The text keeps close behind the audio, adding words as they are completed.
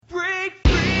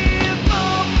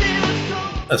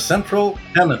A central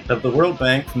tenet of the World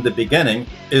Bank from the beginning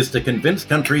is to convince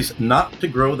countries not to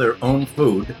grow their own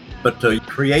food, but to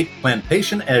create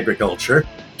plantation agriculture,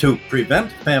 to prevent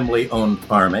family-owned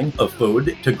farming of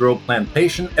food, to grow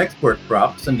plantation export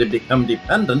crops, and to become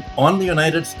dependent on the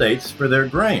United States for their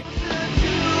grain.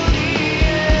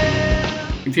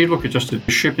 If you look at just the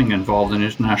shipping involved in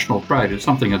international trade, it's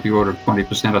something at the order of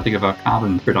 20%, I think, of our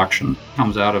carbon production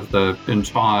comes out of the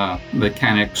entire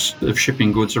mechanics of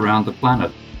shipping goods around the planet.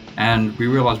 And we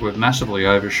realize we've massively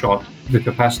overshot the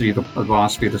capacity of the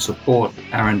biosphere to support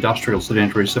our industrial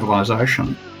sedentary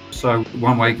civilization. So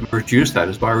one way you can reduce that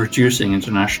is by reducing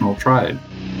international trade.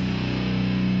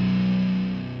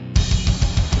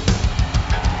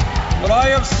 What I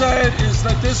have said is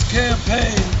that this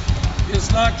campaign is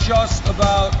not just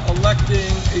about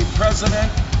electing a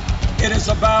president, it is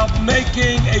about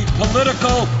making a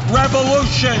political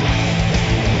revolution.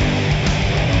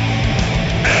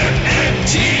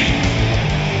 MMT.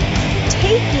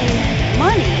 Taking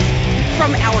money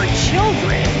from our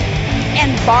children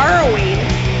and borrowing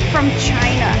from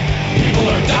China. People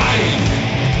are dying.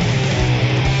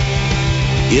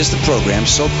 Is the program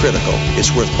so critical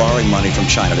it's worth borrowing money from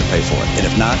China to pay for it? And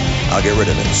if not, I'll get rid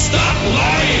of it. Stop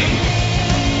lying!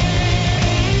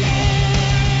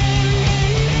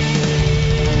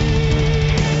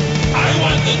 I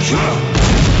want the truth!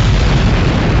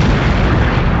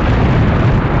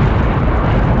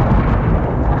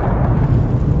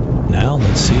 Now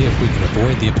let's see if we can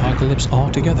avoid the apocalypse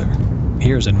altogether.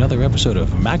 Here's another episode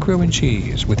of Macro and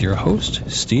Cheese with your host,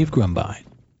 Steve Grumbine.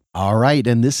 All right,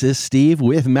 and this is Steve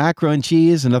with Macro and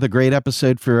Cheese, another great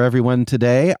episode for everyone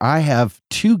today. I have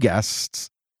two guests,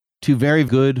 two very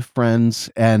good friends,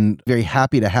 and very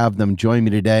happy to have them join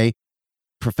me today.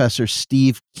 Professor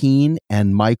Steve Keen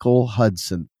and Michael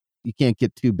Hudson. You can't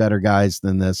get two better guys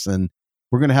than this, and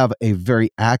we're going to have a very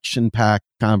action-packed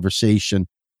conversation.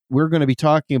 We're going to be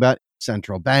talking about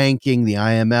central banking, the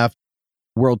IMF,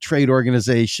 World Trade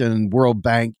Organization, World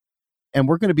Bank, and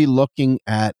we're going to be looking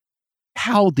at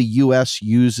how the U.S.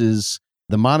 uses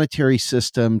the monetary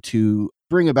system to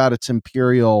bring about its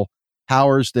imperial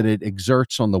powers that it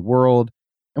exerts on the world.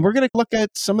 And we're going to look at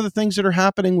some of the things that are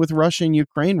happening with Russia and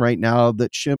Ukraine right now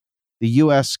that shift the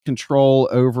U.S. control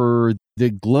over the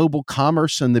global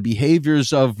commerce and the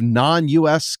behaviors of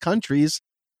non-U.S. countries.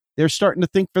 They're starting to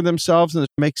think for themselves and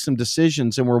make some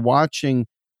decisions, and we're watching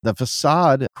the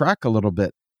facade crack a little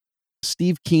bit.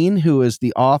 Steve Keen, who is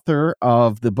the author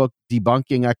of the book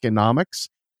Debunking Economics,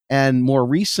 and more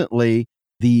recently,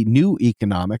 the New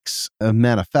Economics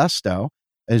Manifesto,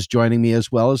 is joining me,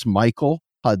 as well as Michael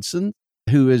Hudson,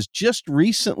 who has just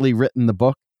recently written the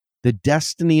book, The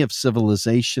Destiny of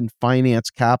Civilization, Finance,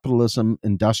 Capitalism,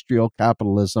 Industrial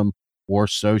Capitalism, or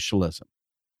Socialism.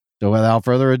 So without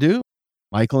further ado,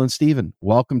 Michael and Stephen,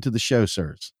 welcome to the show,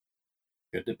 sirs.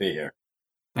 Good to be here.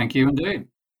 Thank you indeed.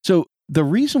 So the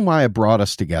reason why I brought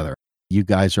us together, you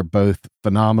guys are both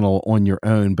phenomenal on your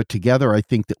own, but together I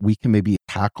think that we can maybe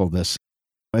tackle this.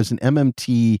 As an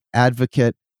MMT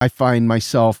advocate, I find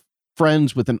myself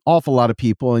friends with an awful lot of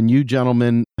people, and you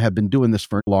gentlemen have been doing this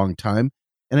for a long time.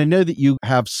 And I know that you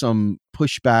have some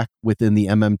pushback within the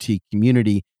MMT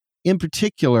community. In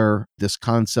particular, this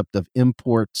concept of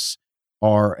imports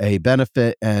are a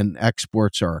benefit and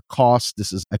exports are a cost.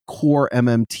 This is a core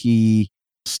MMT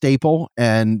staple.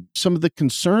 And some of the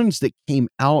concerns that came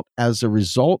out as a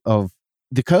result of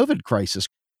the COVID crisis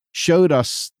showed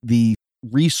us the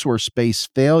resource-based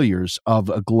failures of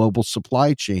a global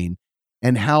supply chain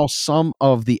and how some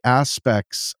of the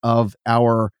aspects of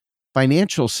our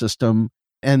financial system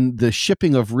and the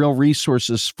shipping of real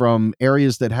resources from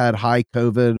areas that had high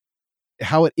COVID,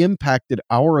 how it impacted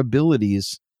our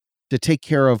abilities to take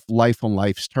care of life on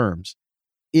life's terms.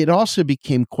 It also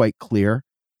became quite clear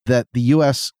that the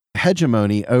U.S.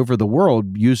 hegemony over the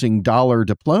world using dollar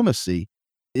diplomacy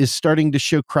is starting to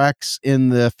show cracks in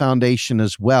the foundation,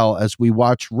 as well as we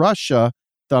watch Russia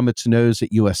thumb its nose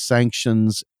at U.S.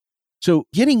 sanctions. So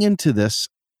getting into this,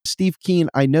 Steve Keen,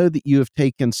 I know that you have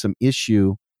taken some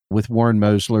issue with Warren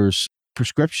Mosler's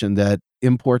prescription that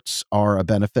imports are a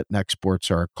benefit and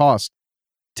exports are a cost.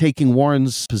 Taking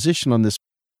Warren's position on this,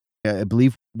 I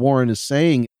believe Warren is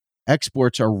saying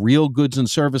exports are real goods and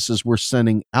services we're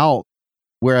sending out,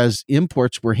 whereas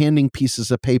imports, we're handing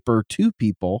pieces of paper to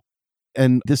people.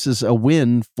 And this is a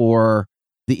win for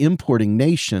the importing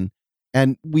nation.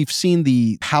 And we've seen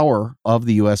the power of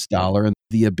the US dollar and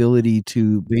the ability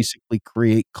to basically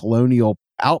create colonial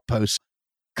outposts,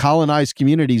 colonized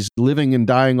communities living and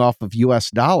dying off of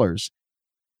US dollars.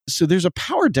 So there's a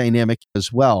power dynamic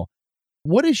as well.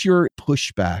 What is your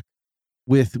pushback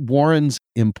with Warren's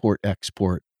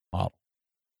import-export model?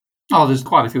 Oh, there's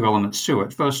quite a few elements to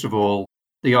it. First of all,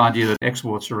 the idea that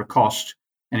exports are a cost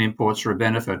and imports are a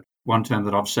benefit. One term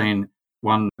that I've seen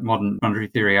one modern monetary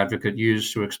theory advocate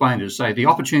use to explain it is say the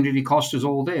opportunity cost is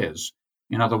all theirs.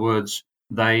 In other words,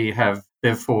 they've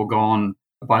foregone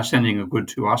by sending a good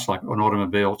to us, like an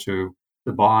automobile to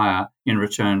the buyer in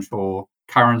return for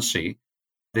currency.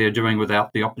 They're doing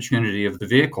without the opportunity of the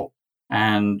vehicle.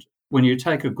 And when you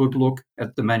take a good look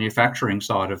at the manufacturing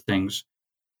side of things,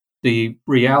 the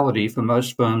reality for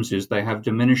most firms is they have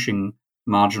diminishing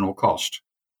marginal cost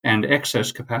and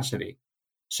excess capacity.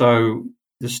 So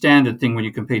the standard thing when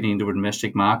you're competing into a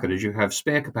domestic market is you have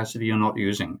spare capacity you're not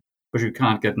using because you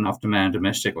can't get enough demand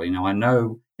domestically. Now, I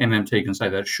know MMT can say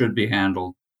that should be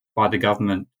handled by the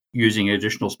government using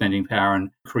additional spending power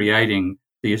and creating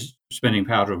the spending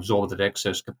power to absorb that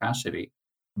excess capacity,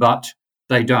 but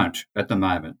they don't at the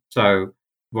moment. So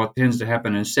what tends to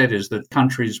happen instead is that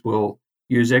countries will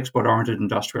use export-oriented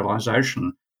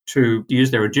industrialization to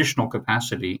use their additional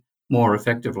capacity more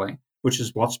effectively, which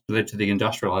is what's led to the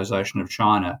industrialization of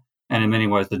China and in many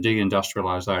ways the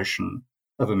deindustrialization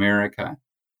of America.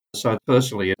 So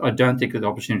personally, I don't think that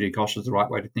opportunity cost is the right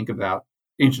way to think about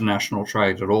international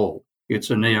trade at all. It's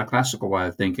a neoclassical way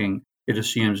of thinking. It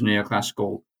assumes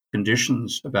neoclassical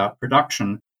conditions about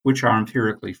production, which are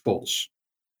empirically false.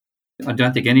 I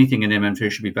don't think anything in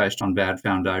MMT should be based on bad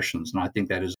foundations, and I think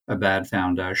that is a bad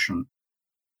foundation.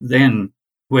 Then,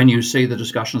 when you see the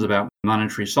discussions about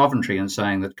monetary sovereignty and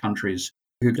saying that countries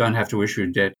who don't have to issue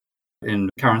debt in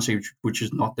currency which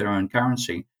is not their own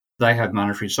currency, they have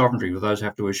monetary sovereignty, but those who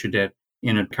have to issue debt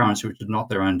in a currency which is not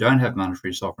their own don't have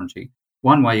monetary sovereignty.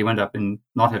 One way you end up in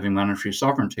not having monetary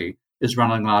sovereignty is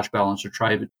running large balance of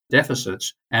trade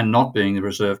deficits and not being the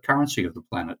reserve currency of the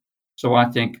planet. So I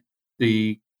think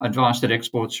the advice that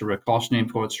exports are a cost and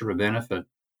imports are a benefit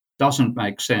doesn't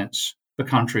make sense for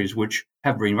countries which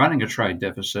have been running a trade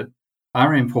deficit,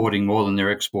 are importing more than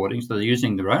they're exporting, so they're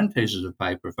using their own pieces of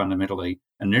paper fundamentally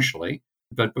initially,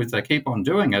 but if they keep on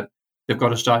doing it, they've got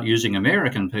to start using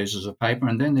American pieces of paper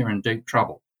and then they're in deep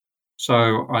trouble.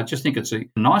 So I just think it's a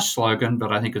nice slogan,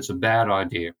 but I think it's a bad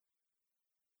idea.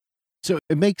 So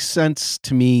it makes sense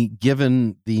to me,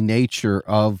 given the nature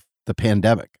of the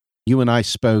pandemic. You and I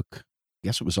spoke, I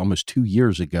guess it was almost 2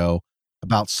 years ago,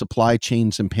 about supply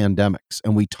chains and pandemics.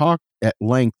 And we talked at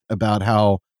length about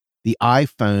how the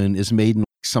iPhone is made in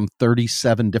some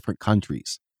 37 different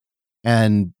countries,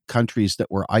 and countries that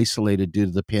were isolated due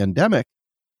to the pandemic.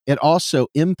 It also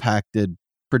impacted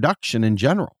production in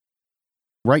general.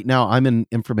 Right now, I'm in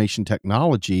information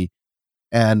technology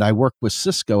and I work with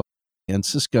Cisco, and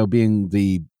Cisco being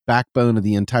the backbone of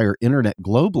the entire internet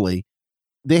globally,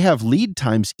 they have lead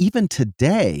times even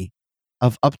today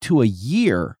of up to a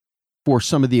year for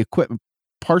some of the equipment,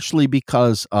 partially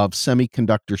because of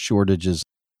semiconductor shortages.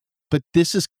 But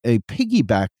this is a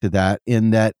piggyback to that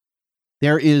in that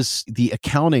there is the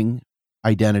accounting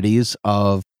identities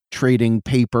of trading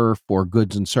paper for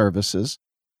goods and services,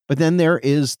 but then there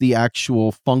is the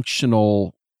actual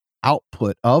functional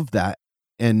output of that.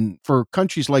 And for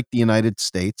countries like the United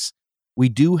States, we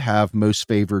do have most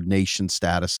favored nation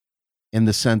status in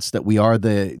the sense that we are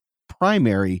the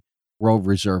primary world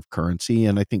reserve currency.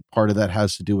 And I think part of that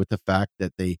has to do with the fact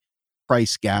that they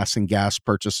price gas and gas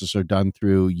purchases are done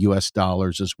through US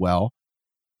dollars as well.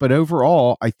 But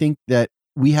overall, I think that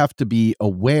we have to be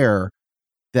aware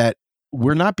that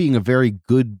we're not being a very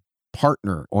good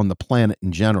partner on the planet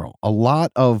in general. A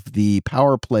lot of the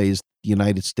power plays the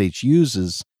United States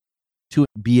uses to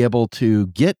be able to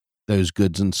get those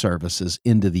goods and services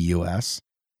into the US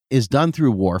is done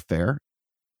through warfare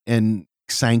and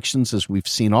sanctions, as we've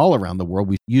seen all around the world.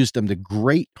 We've used them to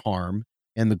great harm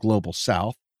in the global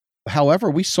south. However,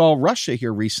 we saw Russia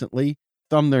here recently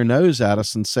thumb their nose at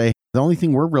us and say, the only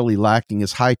thing we're really lacking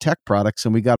is high-tech products,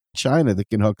 and we got China that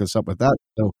can hook us up with that.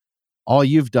 So all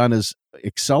you've done is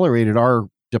accelerated our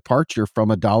departure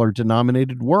from a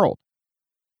dollar-denominated world,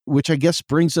 which I guess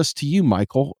brings us to you,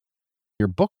 Michael. Your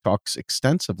book talks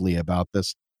extensively about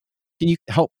this. Can you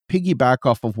help piggyback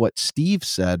off of what Steve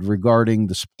said regarding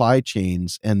the supply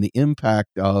chains and the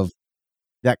impact of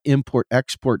that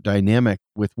import-export dynamic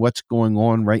with what's going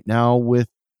on right now with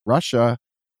Russia,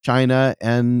 China,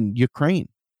 and Ukraine?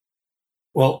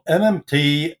 Well,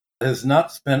 MMT has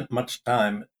not spent much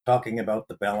time talking about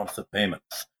the balance of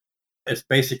payments. It's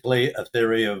basically a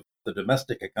theory of the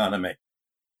domestic economy.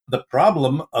 The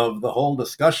problem of the whole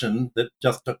discussion that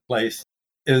just took place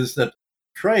is that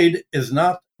trade is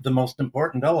not the most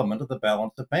important element of the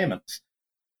balance of payments.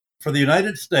 For the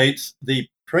United States, the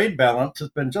trade balance has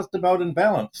been just about in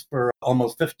balance for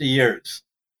almost 50 years,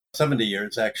 70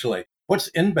 years actually. What's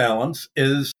in balance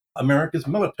is America's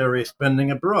military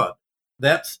spending abroad.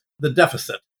 That's the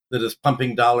deficit that is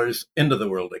pumping dollars into the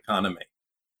world economy.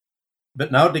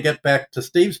 But now to get back to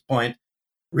Steve's point,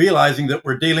 realizing that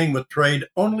we're dealing with trade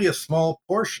only a small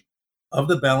portion of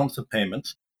the balance of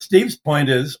payments, Steve's point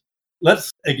is,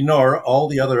 let's ignore all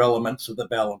the other elements of the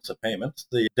balance of payments,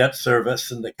 the debt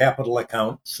service and the capital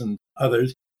accounts and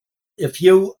others. If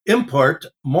you import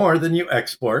more than you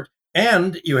export,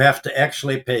 and you have to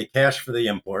actually pay cash for the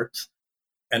imports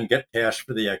and get cash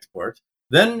for the exports,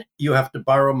 then you have to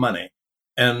borrow money.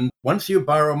 And once you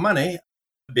borrow money,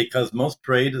 because most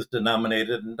trade is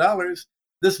denominated in dollars,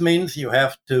 this means you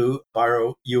have to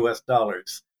borrow US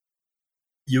dollars.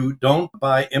 You don't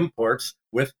buy imports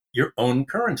with your own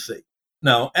currency.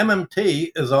 Now,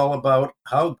 MMT is all about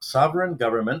how sovereign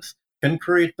governments can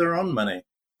create their own money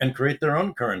and create their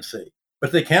own currency,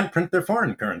 but they can't print their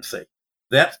foreign currency.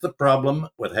 That's the problem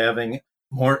with having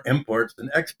more imports than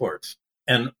exports.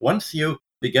 And once you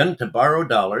begin to borrow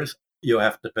dollars, you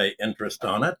have to pay interest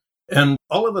on it. And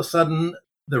all of a sudden,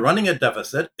 the running a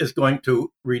deficit is going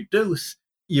to reduce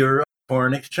your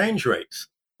foreign exchange rates.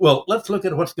 Well, let's look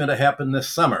at what's going to happen this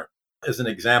summer as an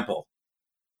example.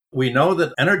 We know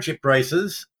that energy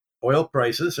prices, oil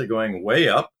prices, are going way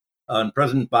up. And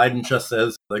President Biden just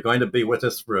says they're going to be with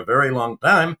us for a very long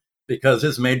time because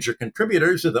his major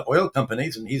contributors are the oil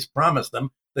companies, and he's promised them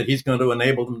that he's going to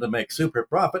enable them to make super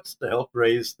profits to help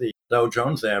raise the Dow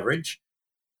Jones average.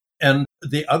 And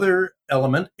the other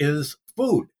element is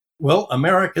food. Well,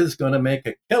 America's going to make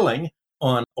a killing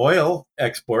on oil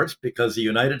exports because the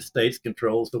United States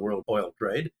controls the world oil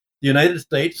trade. The United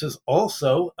States is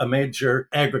also a major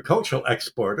agricultural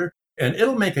exporter, and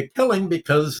it'll make a killing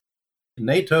because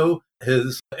NATO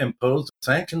has imposed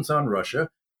sanctions on Russia,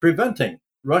 preventing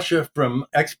Russia from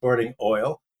exporting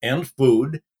oil and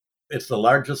food. It's the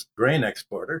largest grain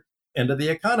exporter into the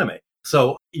economy.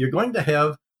 So you're going to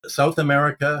have South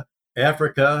America,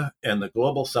 Africa, and the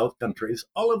global South countries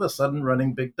all of a sudden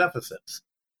running big deficits.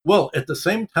 Well, at the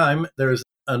same time, there's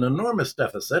an enormous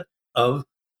deficit of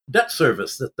debt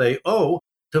service that they owe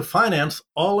to finance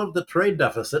all of the trade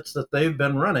deficits that they've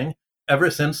been running ever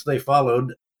since they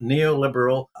followed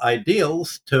neoliberal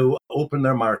ideals to open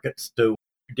their markets to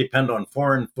depend on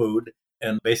foreign food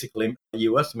and basically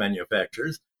U.S.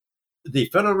 manufacturers. The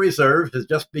Federal Reserve has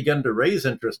just begun to raise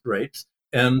interest rates,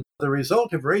 and the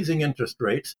result of raising interest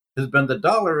rates has been the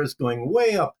dollar is going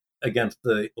way up against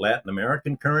the Latin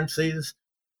American currencies,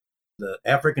 the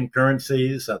African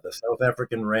currencies, the South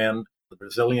African rand, the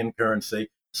Brazilian currency.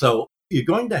 So you're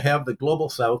going to have the global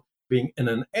South being in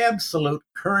an absolute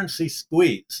currency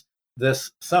squeeze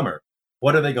this summer.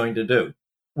 What are they going to do?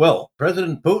 Well,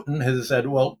 President Putin has said,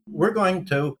 well, we're going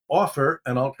to offer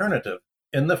an alternative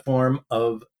in the form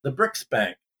of the BRICS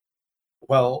Bank.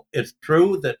 Well, it's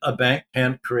true that a bank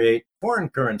can't create foreign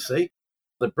currency.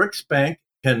 The BRICS Bank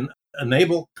can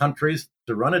enable countries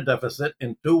to run a deficit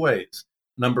in two ways.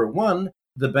 Number one,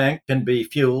 the bank can be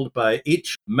fueled by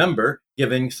each member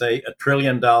giving, say, $1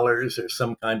 trillion or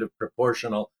some kind of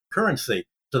proportional currency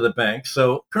to the bank.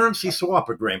 So currency swap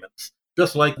agreements,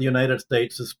 just like the United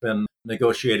States has been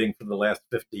negotiating for the last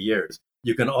 50 years.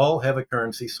 You can all have a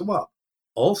currency swap.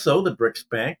 Also, the BRICS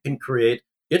Bank can create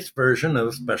its version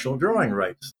of special drawing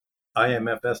rights,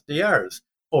 IMF SDRs,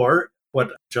 or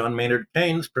what John Maynard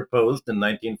Keynes proposed in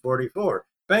 1944,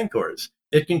 Bancors.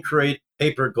 It can create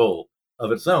paper gold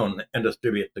of its own and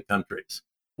distribute it to countries.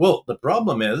 Well, the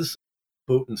problem is,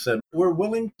 Putin said, we're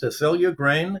willing to sell you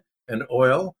grain and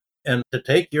oil and to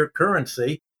take your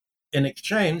currency in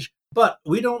exchange, but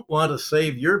we don't want to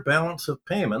save your balance of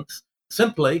payments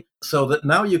simply so that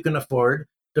now you can afford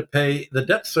to pay the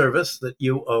debt service that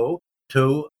you owe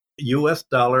to US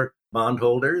dollar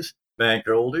bondholders, bank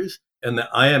holders, and the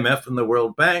IMF and the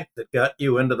World Bank that got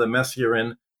you into the mess you're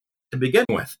in to begin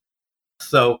with.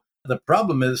 So the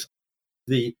problem is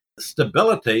the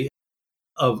stability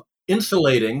of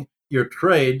insulating your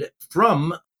trade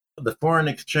from the foreign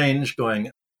exchange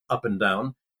going up and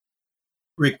down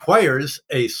requires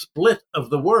a split of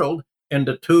the world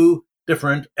into two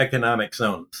different economic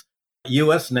zones.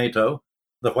 US NATO,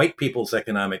 the white people's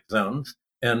economic zones,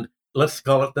 and let's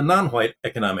call it the non-white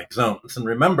economic zones. And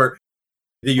remember,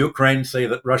 the Ukraine say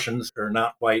that Russians are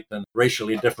not white and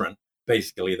racially different,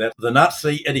 basically. That the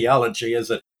Nazi ideology is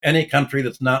that any country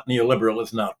that's not neoliberal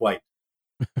is not white.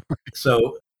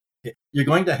 So you're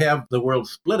going to have the world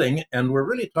splitting, and we're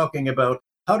really talking about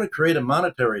how to create a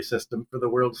monetary system for the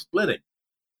world splitting.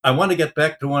 I want to get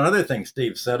back to one other thing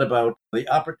Steve said about the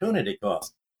opportunity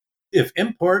cost. If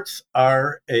imports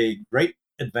are a great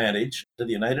advantage to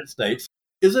the United States,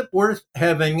 is it worth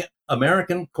having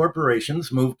American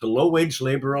corporations move to low-wage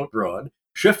labor abroad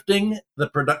shifting the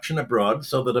production abroad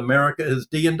so that America is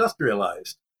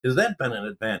deindustrialized. Has that been an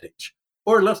advantage?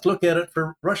 Or let's look at it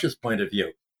from Russia's point of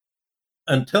view.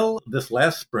 Until this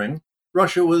last spring,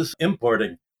 Russia was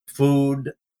importing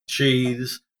food,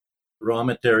 cheese, raw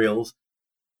materials.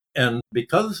 And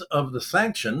because of the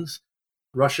sanctions,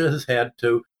 Russia has had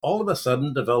to all of a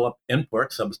sudden develop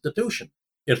import substitution.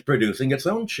 It's producing its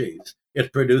own cheese. It's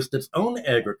produced its own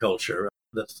agriculture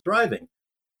that's thriving.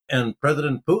 And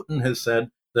President Putin has said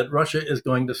that Russia is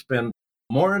going to spend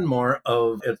more and more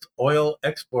of its oil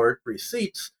export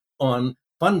receipts on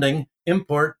funding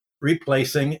import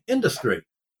replacing industry.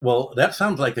 Well, that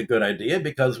sounds like a good idea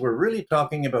because we're really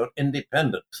talking about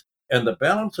independence. And the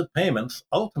balance of payments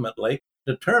ultimately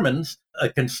determines a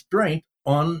constraint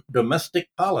on domestic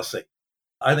policy.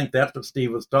 I think that's what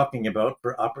Steve was talking about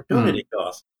for opportunity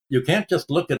costs. You can't just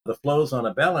look at the flows on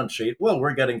a balance sheet. Well,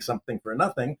 we're getting something for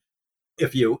nothing.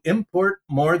 If you import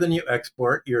more than you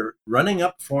export, you're running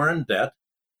up foreign debt,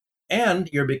 and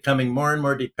you're becoming more and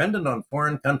more dependent on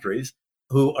foreign countries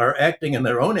who are acting in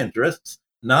their own interests,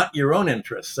 not your own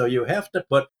interests. So you have to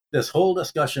put this whole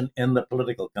discussion in the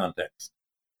political context.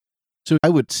 So I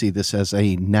would see this as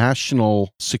a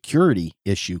national security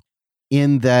issue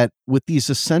in that with these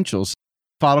essentials,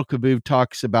 Fadl Kaboub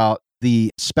talks about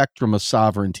the spectrum of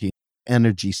sovereignty,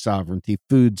 energy sovereignty,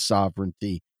 food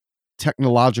sovereignty,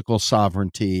 technological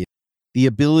sovereignty, the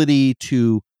ability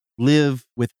to live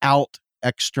without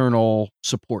external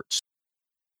supports.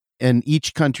 And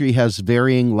each country has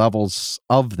varying levels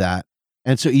of that.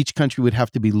 And so each country would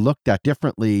have to be looked at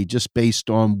differently just based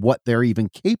on what they're even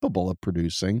capable of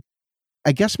producing.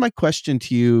 I guess my question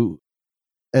to you,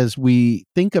 as we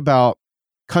think about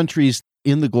countries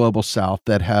in the global south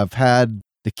that have had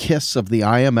the kiss of the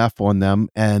IMF on them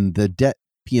and the debt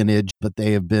peonage that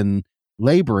they have been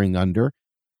laboring under.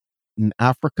 In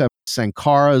Africa,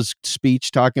 Sankara's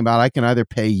speech talking about, I can either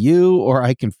pay you or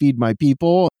I can feed my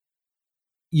people.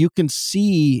 You can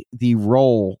see the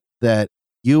role that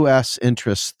U.S.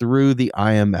 interests through the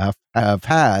IMF have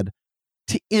had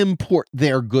to import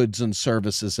their goods and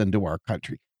services into our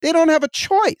country. They don't have a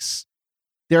choice.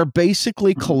 They're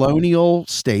basically colonial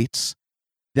states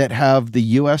that have the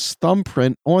U.S.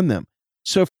 thumbprint on them.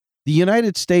 So the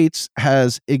United States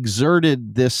has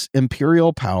exerted this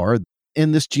imperial power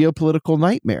in this geopolitical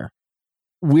nightmare.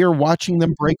 We're watching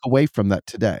them break away from that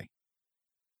today.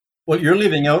 Well, you're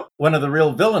leaving out one of the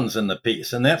real villains in the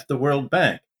piece, and that's the World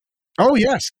Bank. Oh,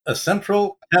 yes. A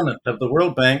central tenet of the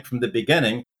World Bank from the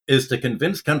beginning is to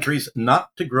convince countries not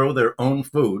to grow their own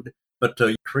food, but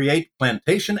to create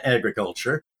plantation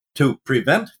agriculture, to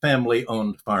prevent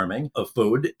family-owned farming of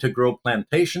food, to grow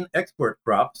plantation export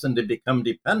crops, and to become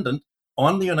dependent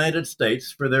on the United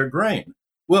States for their grain.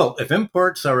 Well, if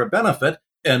imports are a benefit,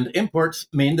 and imports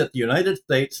mean that the United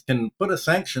States can put a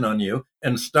sanction on you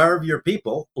and starve your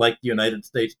people, like the United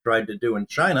States tried to do in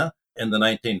China in the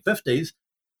 1950s,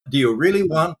 do you really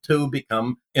want to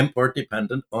become import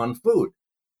dependent on food?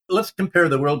 Let's compare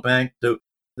the World Bank to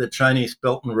the Chinese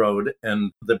Belt and Road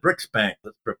and the BRICS Bank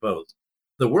that's proposed.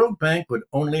 The World Bank would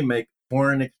only make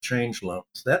foreign exchange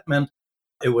loans. That meant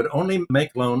it would only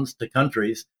make loans to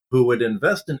countries who would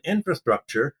invest in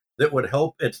infrastructure that would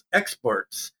help its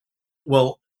exports.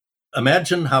 Well,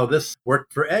 imagine how this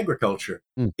worked for agriculture.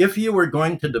 If you were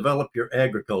going to develop your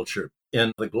agriculture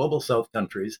in the global South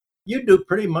countries, you'd do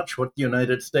pretty much what the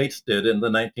United States did in the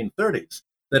 1930s,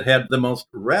 that had the most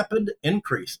rapid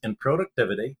increase in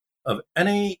productivity of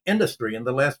any industry in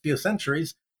the last few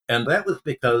centuries. And that was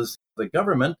because the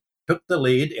government took the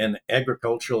lead in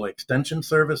agricultural extension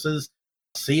services,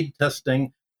 seed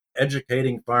testing,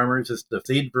 educating farmers as to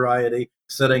seed variety,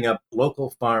 setting up local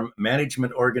farm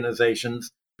management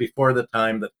organizations before the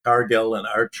time that Cargill and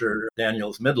Archer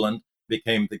Daniels Midland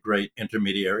became the great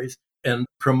intermediaries, and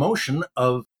promotion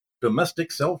of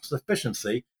domestic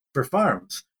self-sufficiency for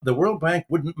farms. The World Bank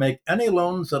wouldn't make any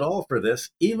loans at all for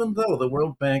this, even though the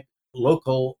World Bank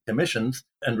local commissions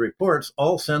and reports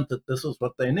all sent that this is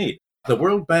what they need. The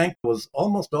World Bank was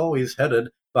almost always headed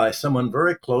by someone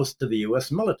very close to the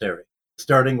U.S. military,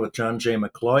 starting with John J.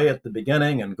 McCloy at the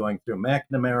beginning and going through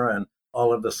McNamara and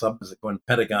all of the subsequent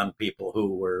Pentagon people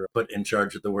who were put in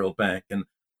charge of the World Bank. And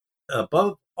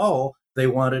above all, they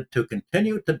wanted to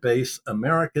continue to base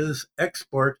America's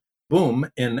export boom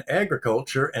in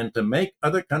agriculture and to make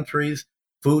other countries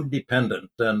food dependent.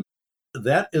 And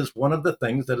that is one of the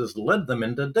things that has led them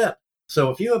into debt. So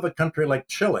if you have a country like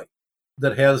Chile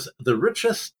that has the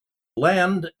richest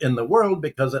land in the world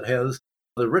because it has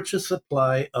the richest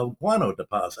supply of guano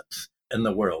deposits in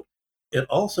the world, it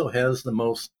also has the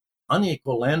most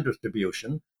unequal land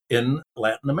distribution in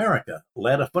Latin America,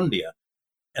 latifundia.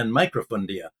 and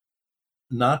microfundia,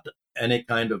 not any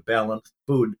kind of balanced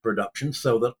food production,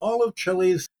 so that all of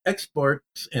Chile's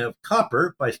exports of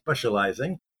copper, by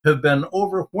specializing, have been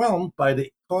overwhelmed by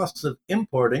the costs of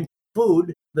importing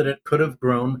food that it could have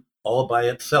grown all by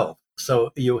itself.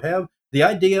 So you have the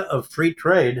idea of free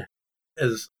trade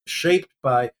is shaped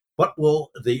by what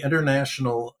will the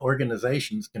international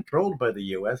organizations controlled by the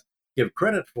U.S. give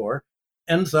credit for,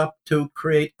 ends up to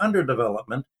create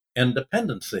underdevelopment and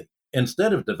dependency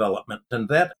instead of development. And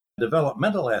that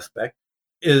developmental aspect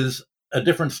is a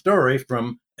different story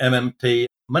from MMT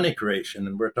money creation.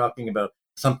 And we're talking about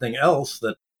something else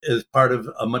that is part of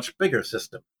a much bigger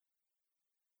system.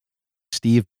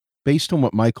 Steve, based on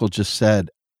what Michael just said,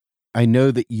 I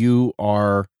know that you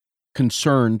are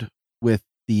concerned with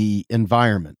the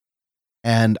environment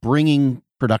and bringing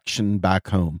production back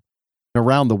home.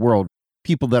 Around the world,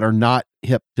 people that are not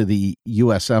hip to the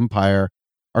U.S. empire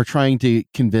are trying to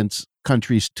convince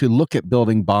countries to look at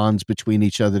building bonds between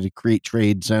each other to create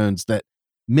trade zones that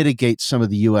mitigate some of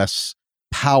the U.S.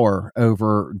 power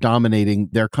over dominating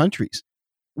their countries.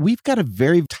 We've got a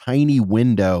very tiny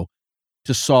window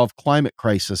to solve climate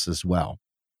crisis as well.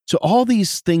 So all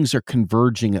these things are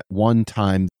converging at one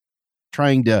time,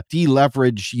 trying to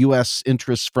deleverage U.S.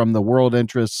 interests from the world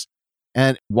interests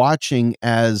and watching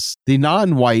as the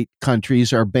non-white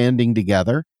countries are banding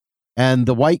together and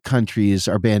the white countries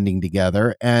are banding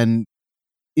together. And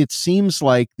it seems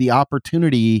like the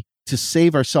opportunity to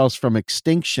save ourselves from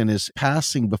extinction is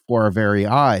passing before our very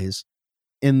eyes.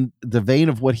 In the vein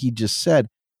of what he just said,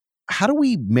 how do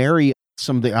we marry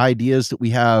some of the ideas that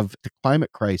we have to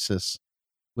climate crisis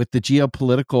with the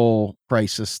geopolitical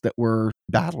crisis that we're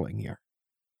battling here?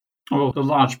 Well, the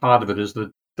large part of it is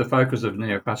that the focus of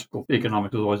neoclassical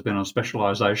economics has always been on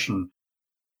specialization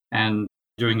and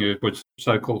doing it with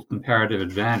so-called comparative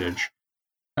advantage.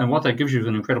 And what that gives you is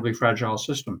an incredibly fragile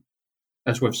system,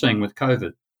 as we've seen with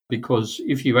COVID. Because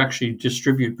if you actually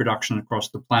distribute production across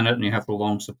the planet and you have a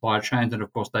long supply chain, then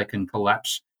of course they can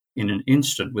collapse in an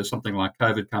instant with something like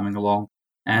COVID coming along.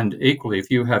 And equally, if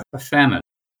you have a famine,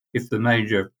 if the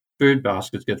major food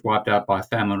baskets gets wiped out by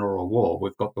famine or a war,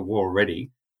 we've got the war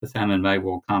ready, the famine may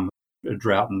well come, a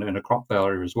drought and a crop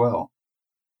failure as well,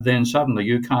 then suddenly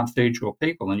you can't feed your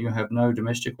people and you have no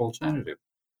domestic alternative.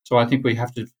 So I think we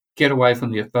have to get away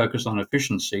from the focus on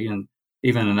efficiency, and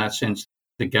even in that sense,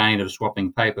 the gain of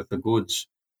swapping paper for goods,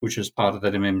 which is part of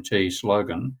that MMT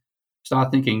slogan.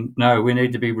 Start thinking, no, we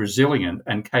need to be resilient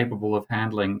and capable of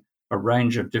handling a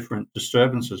range of different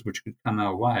disturbances which could come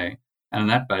our way. And on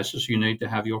that basis, you need to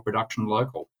have your production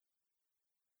local.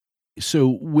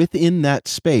 So within that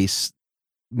space,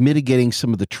 mitigating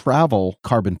some of the travel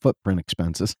carbon footprint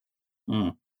expenses,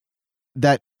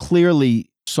 that clearly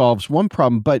solves one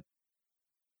problem. But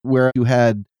where you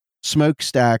had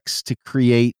smokestacks to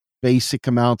create basic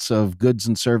amounts of goods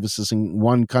and services in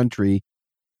one country,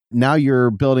 now you're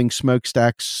building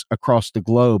smokestacks across the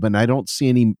globe. And I don't see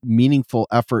any meaningful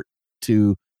effort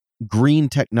to green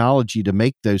technology to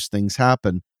make those things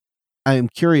happen. I'm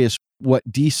curious what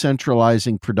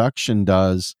decentralizing production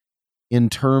does in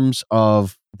terms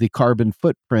of the carbon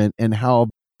footprint and how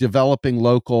developing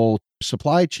local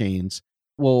supply chains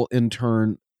will in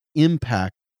turn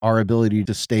impact our ability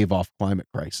to stave off climate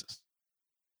crisis.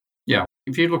 Yeah,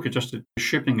 if you look at just the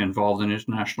shipping involved in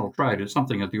international trade, it's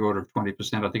something at the order of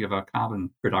 20%, I think, of our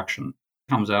carbon production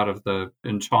comes out of the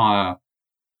entire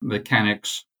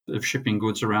mechanics of shipping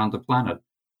goods around the planet.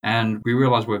 And we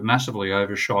realize we've massively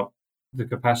overshot the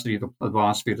capacity of the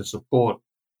biosphere to support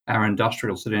our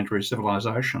industrial sedentary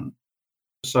civilization.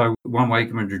 So one way you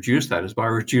can reduce that is by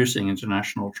reducing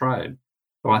international trade.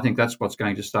 So I think that's what's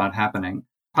going to start happening,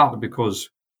 partly because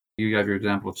you gave your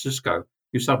example of Cisco.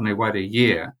 You suddenly wait a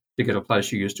year to get a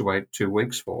place you used to wait 2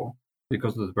 weeks for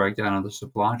because of the breakdown of the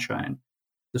supply chain.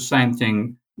 The same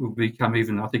thing will become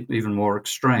even more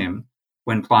extreme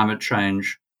when climate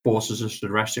change forces us to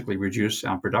drastically reduce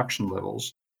our production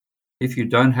levels. If you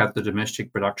don't have the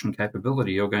domestic production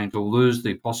capability, you're going to lose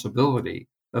the possibility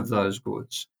of those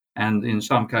goods. And in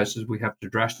some cases, we have to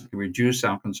drastically reduce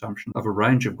our consumption of a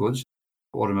range of goods.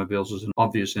 Automobiles is an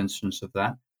obvious instance of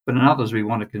that. But in others, we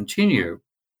want to continue.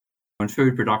 And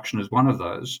food production is one of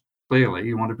those. Clearly,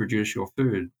 you want to produce your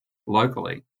food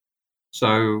locally.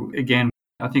 So again,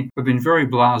 I think we've been very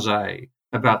blasé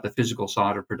about the physical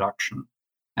side of production.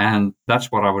 And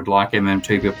that's what I would like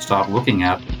MMT to start looking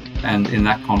at. And in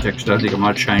that context, I think it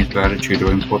might change the attitude to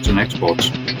imports and exports.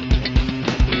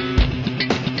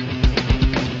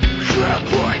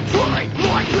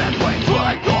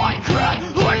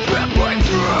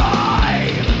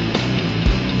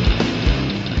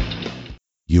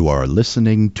 You are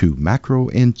listening to Macro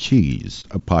and Cheese,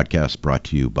 a podcast brought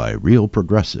to you by Real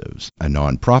Progressives, a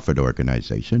nonprofit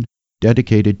organization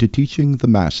dedicated to teaching the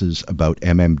masses about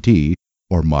MMT,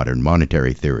 or modern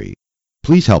monetary theory.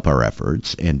 Please help our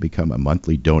efforts and become a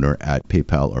monthly donor at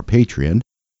PayPal or Patreon.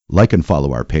 Like and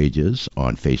follow our pages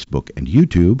on Facebook and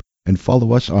YouTube, and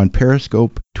follow us on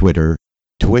Periscope, Twitter,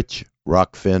 Twitch,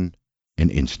 Rockfin,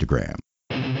 and Instagram.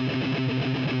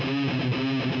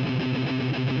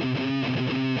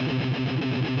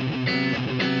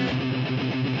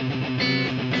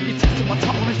 My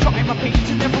tolerance, trying my patience,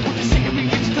 and never want to see it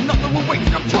react to another one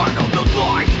waiting. I'm tired of the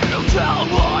lies you tell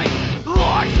me,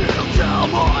 lies you tell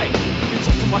me. It's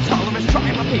just my tolerance,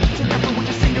 trying my patience, and never want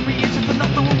to see it react to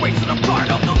another one waiting. I'm tired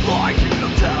of the lies you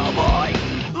tell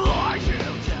me, lies you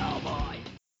tell me.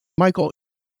 Michael,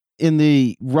 in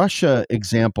the Russia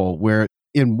example, where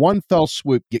in one fell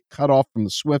swoop get cut off from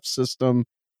the SWIFT system,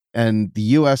 and the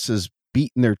U.S. is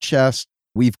beating their chest,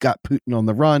 we've got Putin on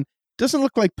the run. Doesn't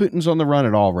look like Putin's on the run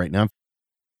at all right now.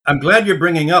 I'm glad you're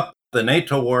bringing up the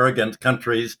NATO war against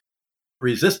countries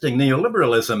resisting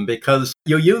neoliberalism, because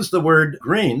you use the word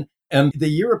green, and the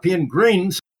European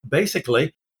Greens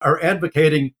basically are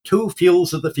advocating two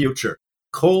fuels of the future,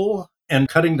 coal and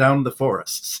cutting down the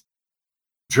forests.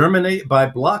 Germany, by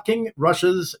blocking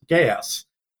Russia's gas,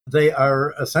 they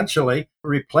are essentially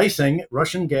replacing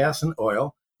Russian gas and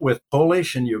oil with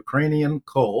Polish and Ukrainian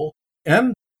coal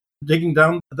and digging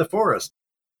down the forest.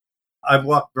 I've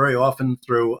walked very often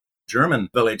through German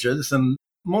villages, and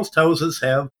most houses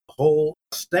have whole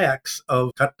stacks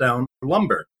of cut down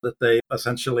lumber that they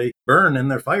essentially burn in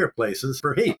their fireplaces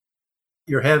for heat.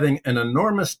 You're having an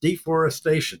enormous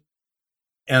deforestation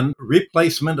and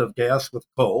replacement of gas with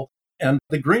coal. And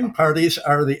the Green parties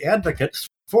are the advocates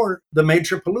for the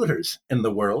major polluters in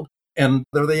the world. And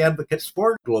they're the advocates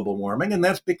for global warming. And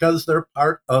that's because they're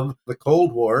part of the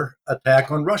Cold War attack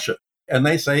on Russia. And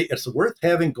they say it's worth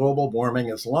having global warming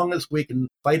as long as we can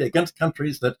fight against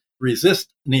countries that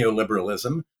resist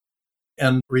neoliberalism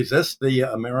and resist the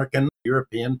American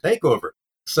European takeover.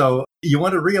 So you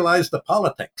want to realize the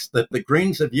politics, that the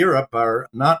Greens of Europe are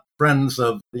not friends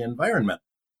of the environment.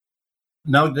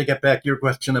 Now, to get back to your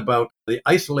question about the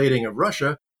isolating of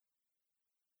Russia,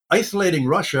 isolating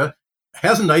Russia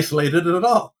hasn't isolated it at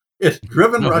all. It's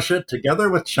driven Russia together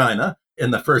with China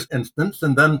in the first instance,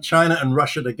 and then China and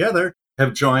Russia together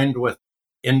have joined with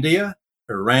India,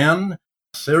 Iran,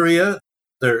 Syria.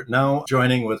 They're now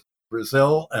joining with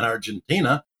Brazil and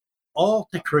Argentina, all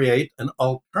to create an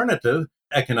alternative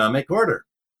economic order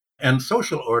and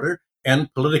social order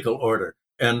and political order.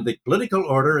 And the political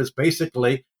order is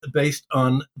basically based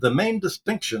on the main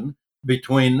distinction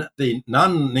between the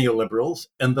non-neoliberals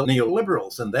and the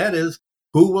neoliberals, and that is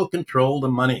who will control the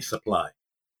money supply.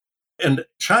 And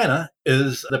China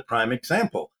is the prime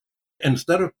example.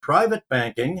 Instead of private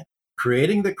banking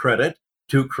creating the credit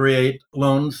to create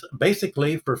loans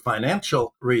basically for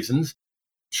financial reasons,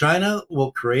 China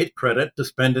will create credit to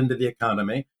spend into the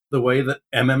economy the way that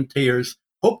MMTers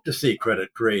hope to see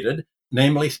credit created,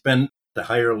 namely spend to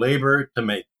hire labor, to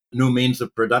make new means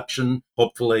of production,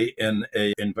 hopefully in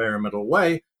an environmental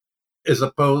way, as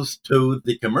opposed to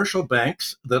the commercial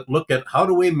banks that look at how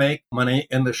do we make money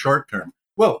in the short term.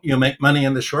 Well, you make money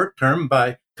in the short term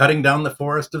by cutting down the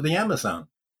forest of the Amazon.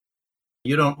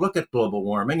 You don't look at global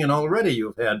warming, and already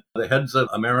you've had the heads of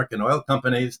American oil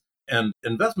companies and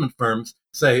investment firms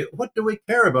say, what do we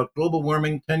care about global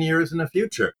warming 10 years in the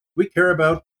future? We care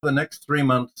about the next 3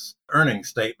 months' earnings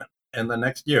statement and the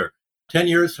next year. 10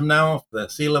 years from now, if the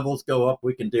sea levels go up,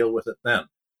 we can deal with it then.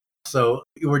 So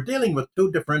we're dealing with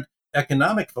two different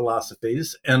economic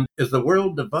philosophies, and as the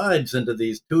world divides into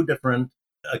these two different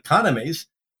economies,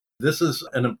 this is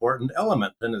an important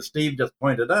element. And as Steve just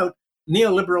pointed out,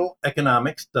 neoliberal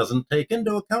economics doesn't take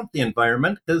into account the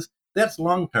environment because that's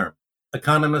long-term.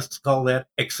 Economists call that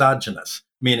exogenous,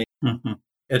 meaning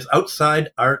it's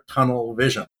outside our tunnel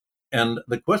vision. And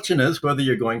the question is whether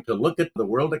you're going to look at the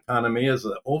world economy as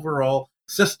an overall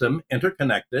system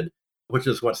interconnected, which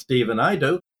is what Steve and I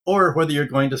do, or whether you're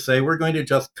going to say we're going to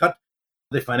just cut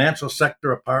the financial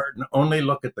sector apart and only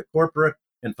look at the corporate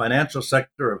and financial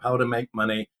sector of how to make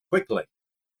money quickly.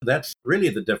 That's really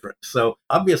the difference. So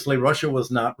obviously Russia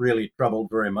was not really troubled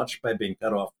very much by being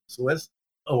cut off from Suez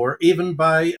or even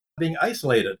by being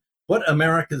isolated. What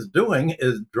America's doing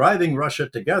is driving Russia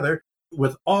together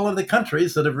with all of the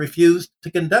countries that have refused to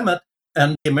condemn it.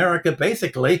 And America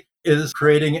basically is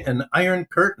creating an iron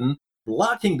curtain,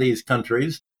 blocking these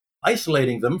countries,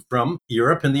 isolating them from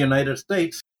Europe and the United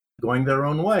States, going their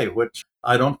own way, which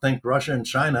I don't think Russia and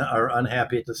China are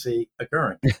unhappy to see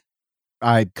occurring.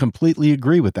 I completely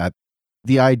agree with that.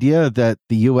 The idea that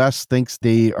the U.S. thinks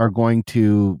they are going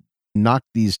to knock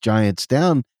these giants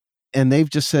down, and they've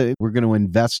just said, we're going to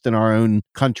invest in our own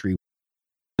country.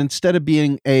 Instead of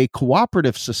being a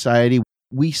cooperative society,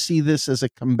 we see this as a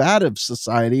combative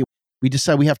society. We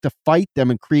decide we have to fight them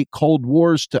and create cold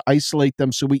wars to isolate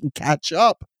them so we can catch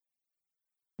up.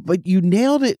 But you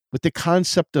nailed it with the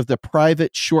concept of the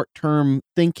private short-term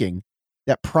thinking,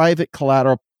 that private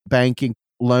collateral banking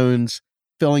loans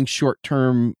filling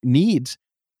short-term needs,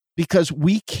 because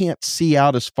we can't see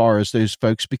out as far as those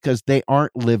folks because they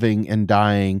aren't living and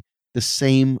dying the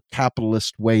same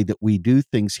capitalist way that we do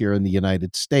things here in the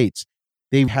United States.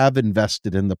 They have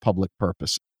invested in the public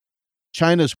purpose.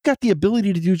 China's got the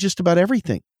ability to do just about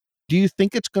everything. Do you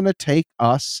think it's going to take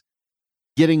us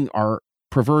getting our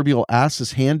proverbial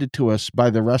asses handed to us by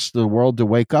the rest of the world to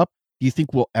wake up? Do you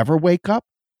think we'll ever wake up?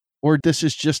 Or this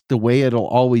is just the way it'll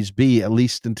always be, at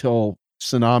least until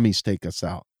tsunamis take us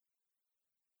out?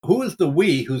 Who is the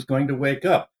we who's going to wake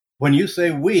up? When you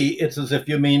say we, it's as if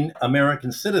you mean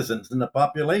American citizens in the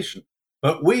population.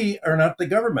 But we are not the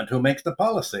government who makes the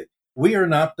policy. We are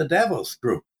not the Davos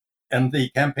group and the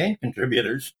campaign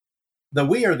contributors.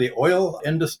 We are the oil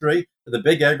industry, the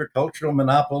big agricultural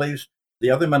monopolies,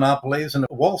 the other monopolies in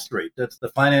Wall Street. That's the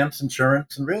finance,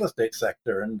 insurance, and real estate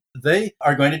sector. And they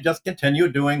are going to just continue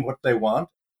doing what they want.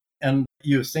 And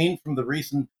you've seen from the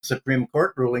recent Supreme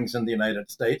Court rulings in the United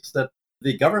States that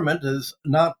the government is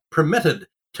not permitted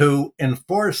to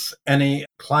enforce any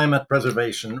climate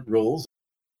preservation rules.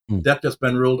 That has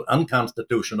been ruled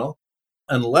unconstitutional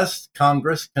unless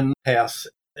Congress can pass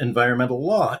environmental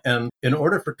law. And in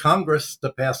order for Congress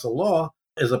to pass a law,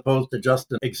 as opposed to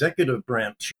just an executive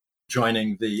branch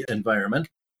joining the environment,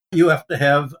 you have to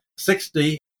have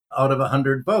 60 out of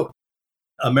 100 votes.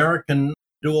 American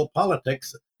dual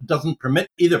politics doesn't permit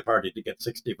either party to get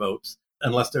 60 votes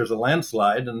unless there's a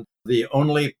landslide. And the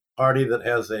only party that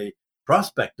has a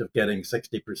prospect of getting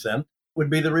 60% would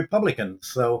be the Republicans.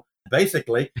 So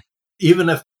basically, even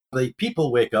if the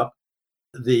people wake up,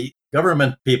 the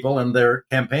government people and their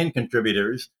campaign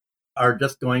contributors are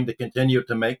just going to continue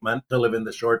to make money to live in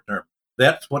the short term.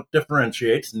 That's what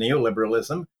differentiates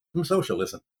neoliberalism from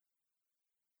socialism.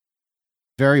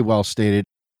 Very well stated.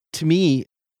 To me,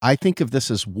 I think of this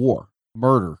as war,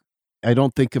 murder. I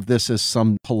don't think of this as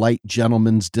some polite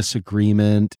gentleman's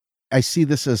disagreement. I see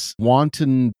this as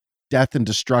wanton death and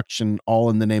destruction, all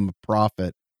in the name of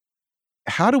profit.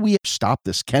 How do we stop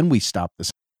this? Can we stop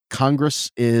this? Congress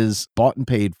is bought and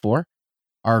paid for.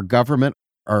 Our government,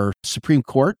 our Supreme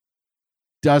Court,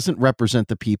 doesn't represent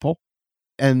the people.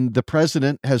 And the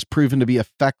president has proven to be a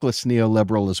feckless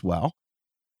neoliberal as well.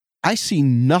 I see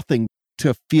nothing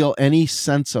to feel any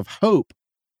sense of hope.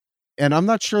 And I'm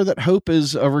not sure that hope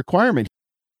is a requirement.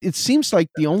 It seems like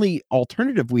the only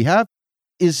alternative we have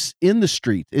is in the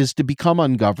street, is to become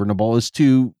ungovernable, is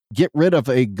to get rid of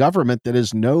a government that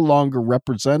is no longer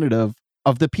representative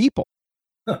of the people.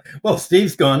 Well,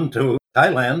 Steve's gone to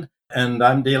Thailand, and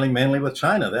I'm dealing mainly with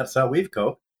China. That's how we've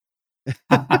coped.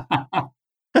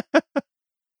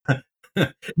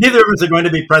 Neither of us are going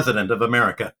to be president of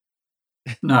America.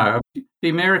 No, the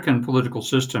American political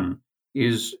system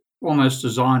is almost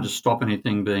designed to stop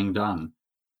anything being done.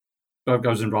 I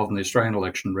was involved in the Australian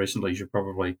election recently, as you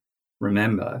probably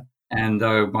remember. And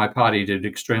though my party did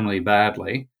extremely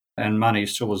badly, and money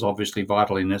still is obviously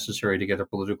vitally necessary to get a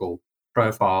political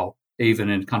profile, even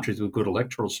in countries with good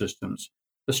electoral systems,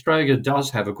 Australia does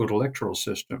have a good electoral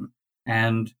system.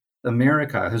 And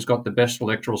America has got the best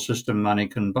electoral system money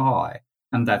can buy,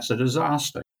 and that's a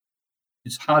disaster.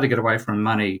 It's hard to get away from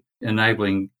money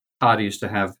enabling parties to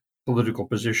have political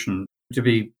position to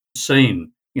be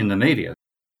seen in the media.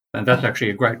 And that's actually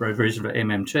a great reason for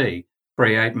MMT,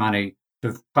 create money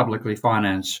to publicly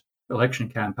finance election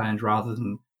campaigns rather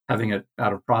than having it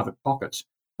out of private pockets.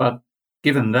 But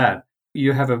given that,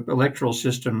 you have an electoral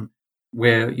system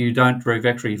where you don't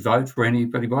actually vote for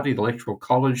anybody, the electoral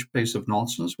college piece of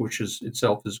nonsense, which is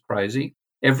itself is crazy.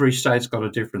 Every state's got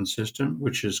a different system,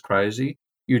 which is crazy.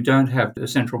 You don't have a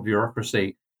central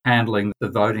bureaucracy handling the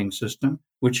voting system,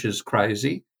 which is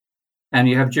crazy. And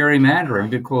you have gerrymandering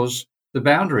because the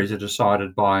boundaries are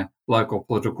decided by local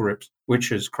political groups,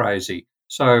 which is crazy.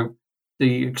 So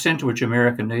the extent to which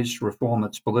America needs to reform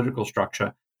its political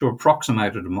structure to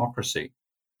approximate a democracy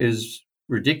is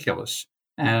ridiculous.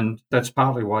 And that's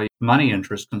partly why money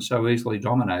interests can so easily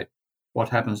dominate what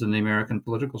happens in the American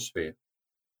political sphere.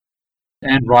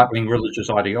 And right-wing religious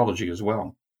ideology as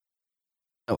well.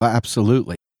 Oh,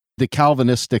 absolutely. The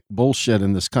Calvinistic bullshit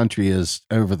in this country is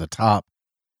over the top.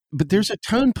 But there's a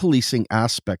tone policing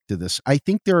aspect to this. I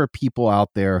think there are people out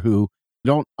there who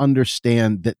don't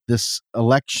understand that this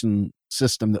election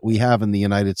system that we have in the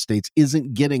United States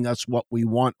isn't getting us what we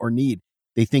want or need.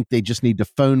 They think they just need to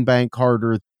phone bank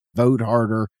harder, vote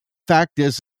harder. Fact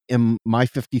is, in my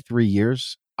 53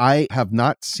 years, I have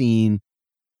not seen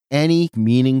any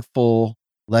meaningful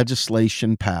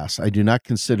legislation pass. I do not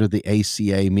consider the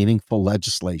ACA meaningful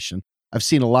legislation. I've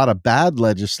seen a lot of bad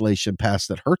legislation pass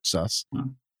that hurts us.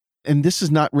 And this is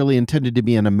not really intended to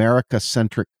be an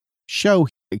America-centric show,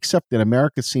 except that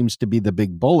America seems to be the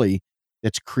big bully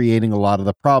that's creating a lot of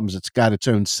the problems. It's got its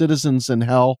own citizens in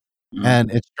hell,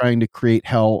 and it's trying to create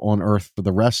hell on earth for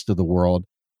the rest of the world.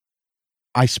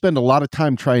 I spend a lot of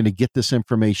time trying to get this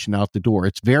information out the door.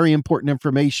 It's very important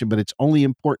information, but it's only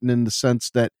important in the sense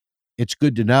that it's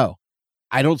good to know.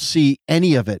 I don't see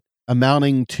any of it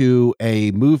amounting to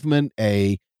a movement,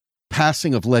 a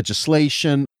passing of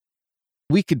legislation.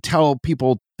 We could tell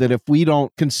people that if we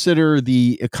don't consider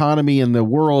the economy and the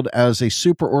world as a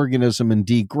superorganism in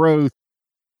degrowth,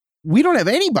 we don't have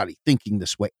anybody thinking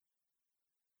this way.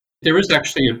 There is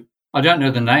actually, I don't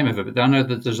know the name of it, but I know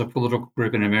that there's a political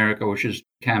group in America which is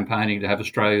campaigning to have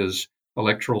Australia's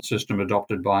electoral system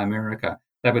adopted by America.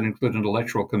 That would include an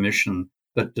electoral commission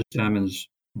that determines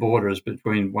borders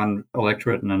between one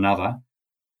electorate and another,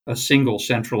 a single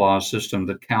centralised system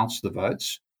that counts the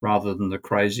votes rather than the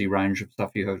crazy range of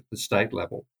stuff you have at the state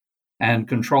level, and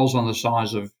controls on the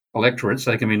size of electorates.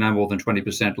 They can be no more than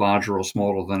 20% larger or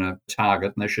smaller than a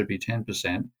target, and they should be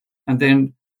 10%. And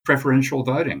then preferential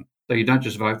voting. So you don't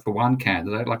just vote for one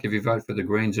candidate. Like if you vote for the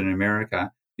Greens in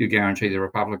America, you guarantee the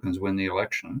Republicans win the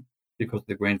election because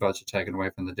the Green votes are taken away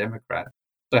from the Democrat.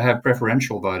 So have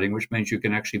preferential voting, which means you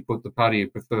can actually put the party you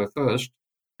prefer first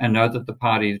and know that the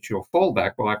party that's your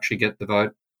fallback will actually get the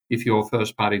vote if your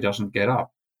first party doesn't get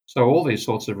up. So all these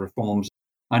sorts of reforms,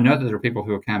 I know that there are people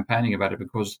who are campaigning about it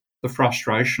because the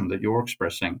frustration that you're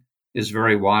expressing is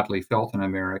very widely felt in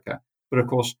America. But of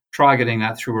course, try getting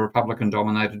that through a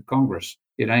Republican-dominated Congress.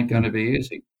 It ain't going to be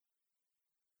easy.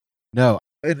 No,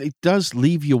 it does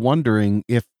leave you wondering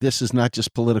if this is not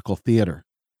just political theater.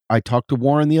 I talked to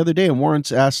Warren the other day, and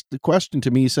Warren's asked the question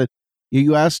to me. He said,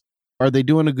 you asked, are they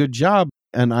doing a good job?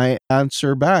 And I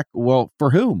answer back, well,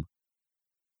 for whom?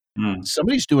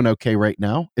 Somebody's doing okay right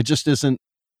now. It just isn't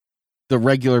the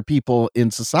regular people in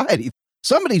society.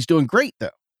 Somebody's doing great, though.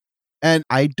 And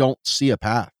I don't see a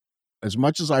path. As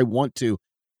much as I want to,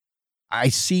 I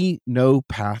see no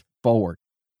path forward.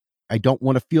 I don't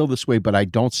want to feel this way, but I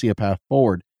don't see a path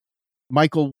forward.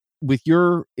 Michael, with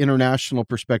your international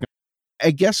perspective,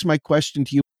 I guess my question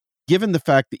to you, given the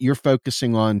fact that you're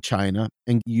focusing on China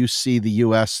and you see the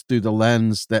U.S. through the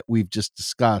lens that we've just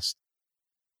discussed,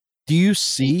 do you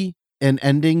see an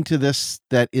ending to this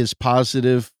that is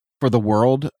positive for the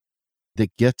world,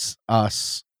 that gets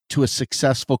us to a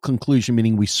successful conclusion,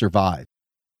 meaning we survive?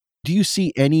 Do you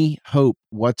see any hope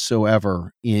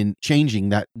whatsoever in changing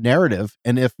that narrative?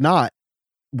 And if not,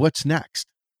 what's next?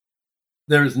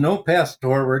 There's no path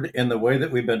forward in the way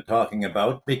that we've been talking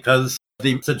about, because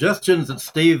the suggestions that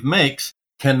Steve makes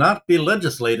cannot be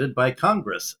legislated by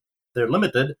Congress. They're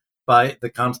limited by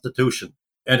the Constitution.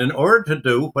 And in order to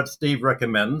do what Steve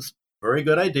recommends, very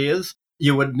good ideas,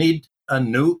 you would need a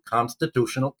new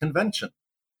constitutional convention.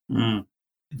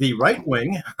 The right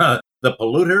wing, the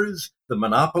polluters, the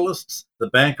monopolists, the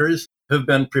bankers, have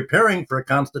been preparing for a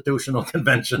constitutional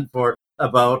convention for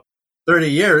about 30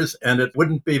 years, and it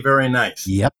wouldn't be very nice.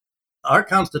 Yep. Our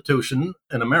Constitution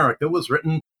in America was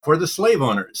written for the slave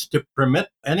owners to permit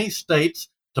any states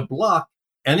to block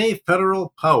any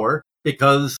federal power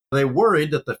because they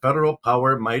worried that the federal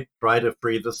power might try to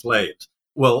free the slaves.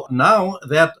 Well, now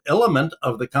that element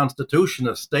of the Constitution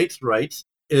of states' rights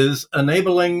is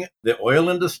enabling the oil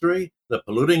industry, the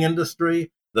polluting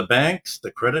industry, the banks,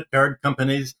 the credit card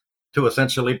companies to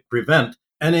essentially prevent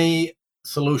any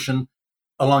solution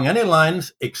along any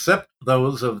lines except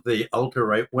those of the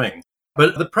ultra-right wing.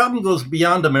 But the problem goes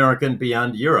beyond America and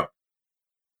beyond Europe.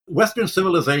 Western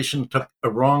civilization took a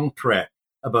wrong track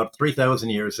about 3,000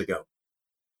 years ago.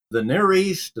 The Near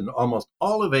East and almost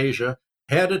all of Asia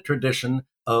had a tradition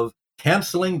of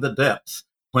canceling the debts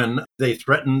when they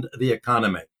threatened the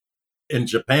economy. In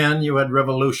Japan, you had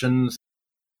revolutions.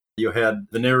 You had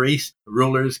the Near East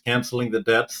rulers canceling the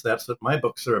debts. That's what my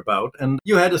books are about. And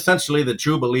you had essentially the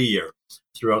Jubilee year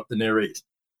throughout the Near East.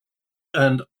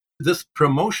 And this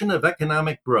promotion of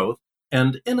economic growth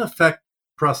and, in effect,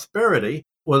 prosperity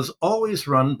was always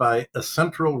run by a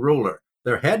central ruler.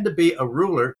 There had to be a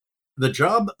ruler. The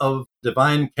job of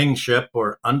divine kingship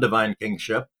or undivine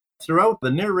kingship throughout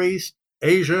the Near East,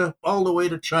 Asia, all the way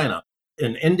to China,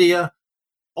 in India,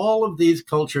 all of these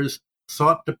cultures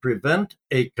sought to prevent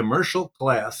a commercial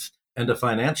class and a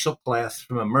financial class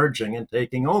from emerging and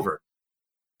taking over.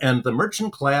 And the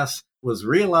merchant class was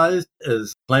realized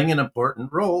as playing an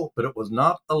important role, but it was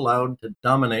not allowed to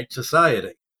dominate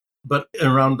society. But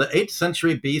around the 8th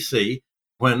century BC,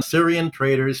 when Syrian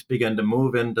traders began to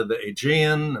move into the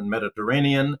Aegean and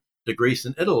Mediterranean to Greece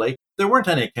and Italy, there weren't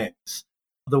any kings.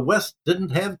 The West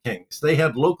didn't have kings. They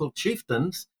had local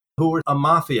chieftains who were a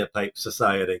mafia-type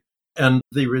society. And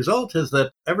the result is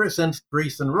that ever since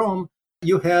Greece and Rome,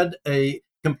 you had a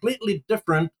completely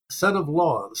different set of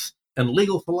laws and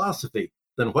legal philosophy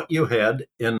than what you had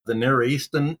in the Near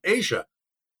East and Asia.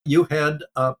 You had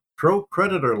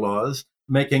pro-creditor laws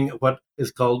making what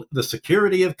is called the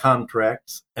security of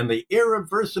contracts and the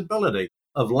irreversibility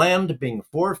of land being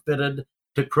forfeited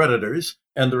to creditors.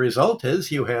 And the result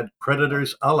is you had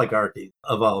creditors' oligarchy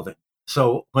evolving.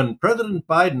 So when President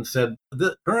Biden said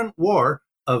the current war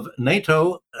of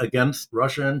NATO against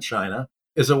Russia and China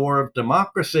is a war of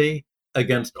democracy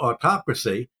against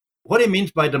autocracy, what he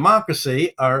means by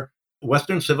democracy are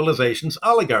Western civilization's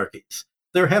oligarchies.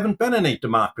 There haven't been any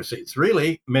democracies,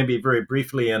 really, maybe very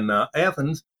briefly in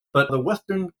Athens, but the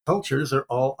Western cultures are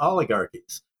all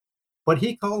oligarchies. What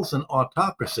he calls an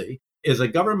autocracy is a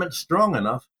government strong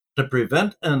enough to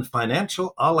prevent a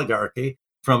financial oligarchy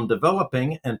from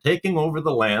developing and taking over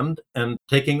the land and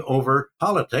taking over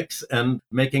politics and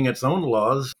making its own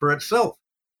laws for itself.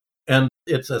 And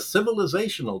it's a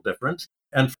civilizational difference.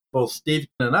 And both Steve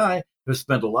and I have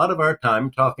spent a lot of our time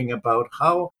talking about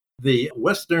how the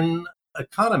Western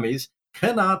economies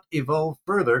cannot evolve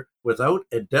further without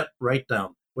a debt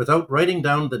write-down, without writing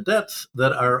down the debts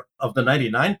that are of the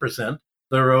 99%,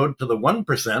 they're owed to the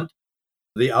 1%,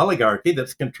 the oligarchy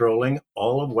that's controlling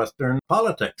all of Western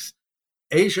politics.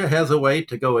 Asia has a way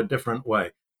to go a different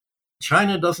way.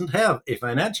 China doesn't have a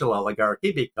financial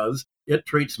oligarchy because it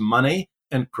treats money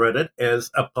and credit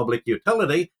as a public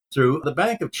utility through the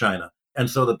Bank of China. And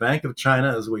so the Bank of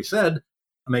China, as we said,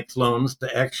 makes loans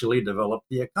to actually develop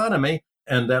the economy.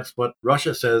 And that's what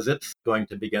Russia says it's going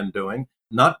to begin doing,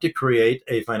 not to create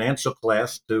a financial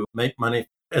class to make money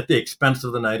at the expense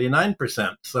of the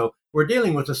 99%. So we're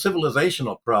dealing with a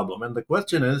civilizational problem. And the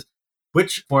question is,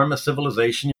 which form of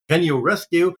civilization can you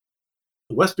rescue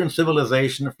Western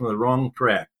civilization from the wrong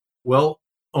track? Well,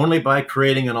 only by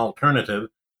creating an alternative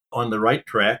on the right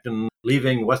track and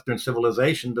leaving Western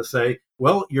civilization to say,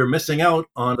 well, you're missing out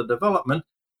on the development.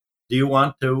 Do you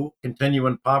want to continue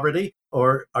in poverty,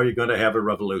 or are you going to have a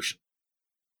revolution?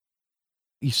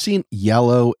 You've seen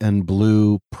yellow and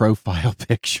blue profile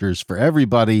pictures for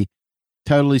everybody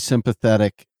totally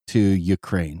sympathetic to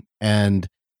Ukraine, and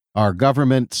our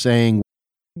government saying,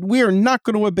 we are not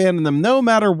going to abandon them no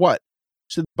matter what.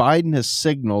 So Biden has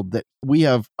signaled that we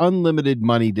have unlimited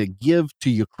money to give to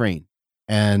Ukraine,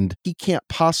 and he can't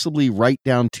possibly write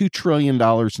down $2 trillion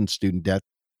in student debt.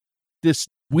 This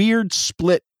weird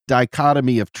split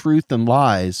dichotomy of truth and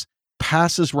lies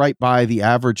passes right by the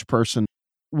average person.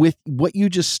 With what you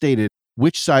just stated,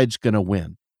 which side's going to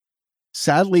win?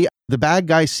 Sadly, the bad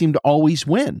guys seem to always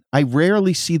win. I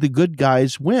rarely see the good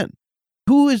guys win.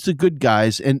 Who is the good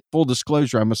guys? And full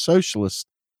disclosure, I'm a socialist.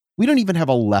 We don't even have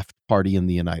a left party in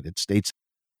the United States.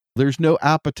 There's no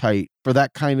appetite for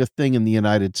that kind of thing in the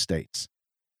United States.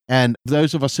 And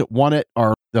those of us that want it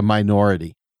are the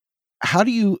minority. How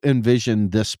do you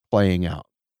envision this playing out?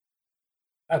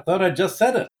 I thought I just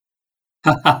said it.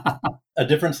 A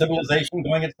different civilization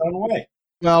going its own way.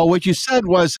 Well, what you said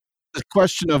was the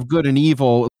question of good and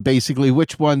evil, basically,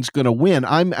 which one's going to win?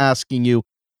 I'm asking you,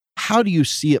 how do you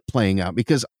see it playing out?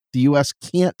 Because the U.S.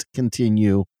 can't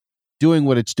continue doing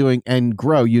what it's doing and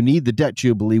grow. You need the debt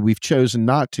jubilee. We've chosen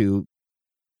not to.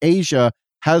 Asia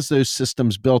has those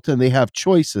systems built in. They have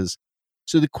choices.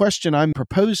 So the question I'm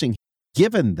proposing,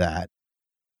 given that,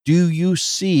 do you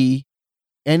see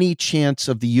any chance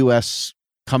of the U.S.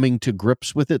 coming to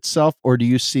grips with itself, or do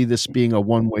you see this being a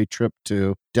one-way trip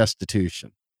to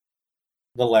destitution?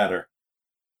 The latter.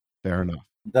 Fair enough.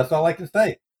 That's all I can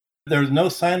say. There's no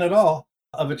sign at all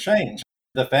of a change.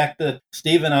 The fact that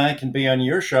Steve and I can be on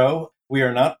your show, we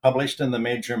are not published in the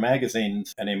major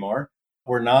magazines anymore.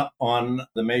 We're not on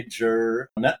the major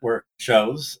network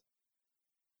shows.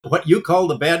 What you call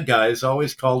the bad guys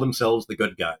always call themselves the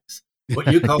good guys.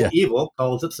 What you call evil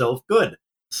calls itself good.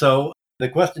 So the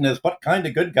question is, what kind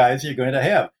of good guys are you going to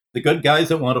have? The good guys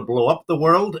that want to blow up the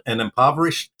world and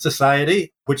impoverish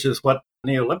society, which is what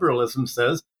neoliberalism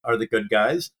says are the good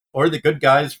guys, or the good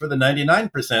guys for the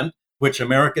 99%, which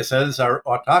America says are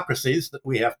autocracies that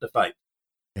we have to fight.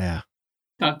 Yeah.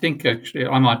 I think actually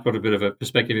I might put a bit of a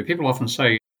perspective here. People often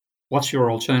say, what's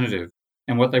your alternative?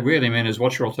 And what they really mean is,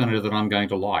 what's your alternative that I'm going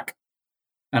to like?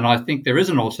 And I think there is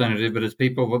an alternative, but it's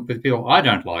people I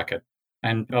don't like it,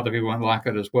 and other people won't like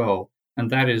it as well. And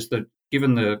that is that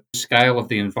given the scale of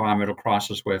the environmental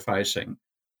crisis we're facing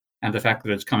and the fact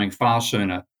that it's coming far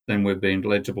sooner than we've been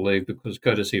led to believe because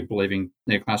courtesy of believing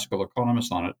neoclassical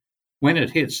economists on it, when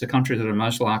it hits, the countries that are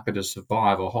most likely to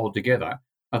survive or hold together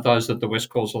are those that the West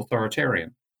calls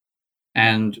authoritarian.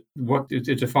 And what the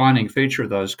defining feature of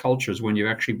those cultures when you've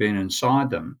actually been inside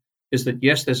them is that,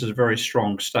 yes, this is a very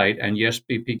strong state, and yes,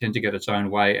 people tend to get its own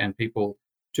way and people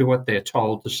do what they're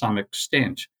told to some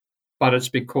extent. But it's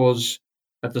because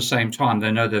at the same time,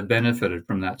 they know they've benefited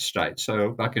from that state.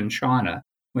 So like in China,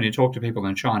 when you talk to people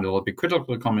in China, they'll be critical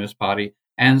of the Communist Party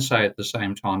and say at the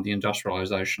same time the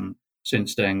industrialization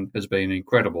since Deng has been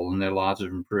incredible and their lives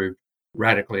have improved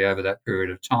radically over that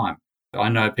period of time. I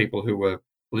know people who were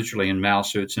literally in Mao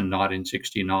suits in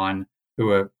 1969 who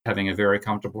were having a very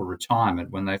comfortable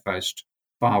retirement when they faced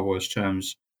far worse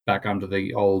terms back under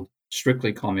the old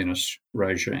strictly communist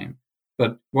regime.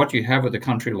 But what you have with a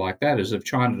country like that is if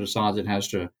China decides it has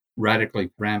to radically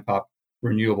ramp up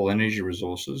renewable energy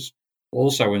resources,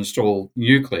 also install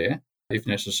nuclear if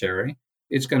necessary,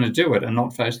 it's going to do it and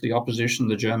not face the opposition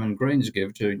the German Greens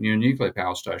give to new nuclear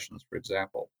power stations, for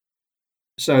example.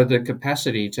 So the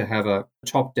capacity to have a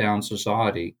top-down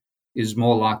society is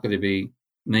more likely to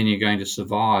mean you're going to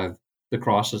survive the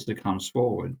crisis that comes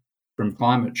forward from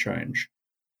climate change.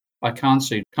 I can't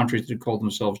see countries that call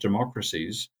themselves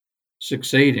democracies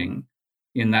succeeding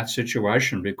in that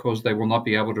situation because they will not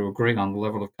be able to agree on the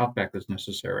level of cutback that's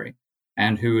necessary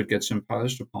and who it gets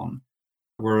imposed upon.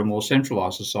 We're a more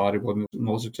centralised society, we're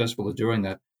more successful at doing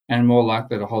that and more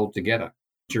likely to hold together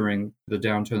during the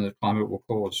downturn that climate will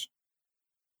cause.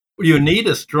 You need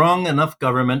a strong enough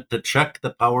government to check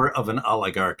the power of an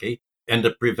oligarchy and to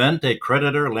prevent a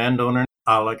creditor landowner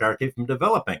oligarchy from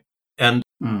developing. And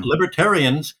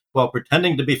libertarians, while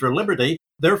pretending to be for liberty,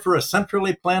 they're for a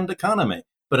centrally planned economy,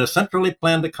 but a centrally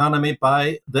planned economy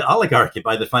by the oligarchy,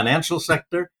 by the financial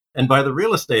sector, and by the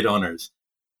real estate owners.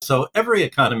 So every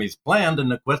economy is planned,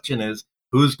 and the question is,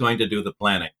 who's going to do the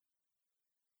planning?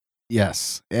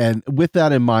 Yes. And with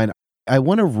that in mind, I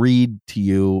want to read to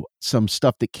you some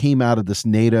stuff that came out of this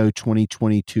NATO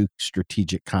 2022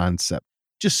 strategic concept,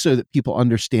 just so that people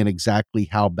understand exactly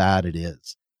how bad it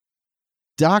is.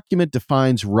 Document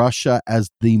defines Russia as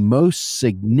the most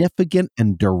significant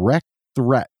and direct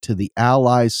threat to the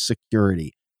Allies'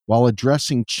 security, while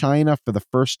addressing China for the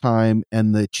first time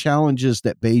and the challenges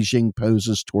that Beijing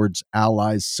poses towards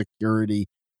Allies' security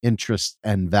interests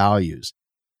and values.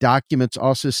 Documents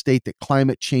also state that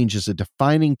climate change is a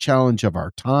defining challenge of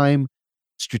our time.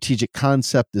 Strategic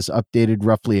concept is updated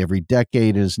roughly every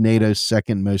decade and is NATO's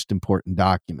second most important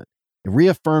document. It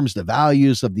reaffirms the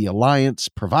values of the alliance,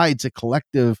 provides a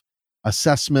collective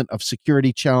assessment of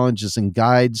security challenges, and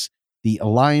guides the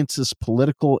alliance's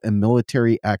political and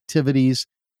military activities.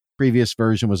 Previous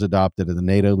version was adopted at the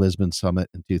NATO Lisbon Summit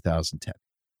in 2010.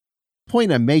 The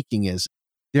point I'm making is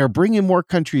they're bringing more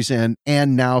countries in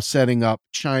and now setting up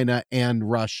China and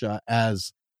Russia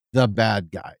as the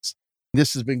bad guys.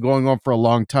 This has been going on for a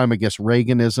long time, I guess,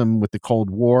 Reaganism with the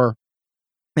Cold War.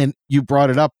 And you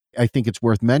brought it up. I think it's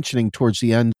worth mentioning towards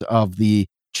the end of the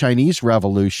Chinese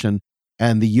Revolution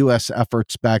and the U.S.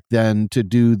 efforts back then to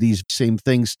do these same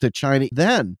things to China.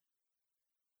 Then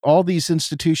all these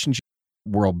institutions,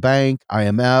 World Bank,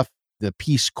 IMF, the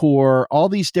Peace Corps, all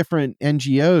these different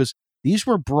NGOs, these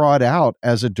were brought out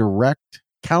as a direct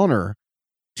counter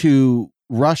to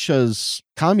Russia's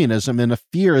communism and a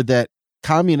fear that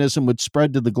communism would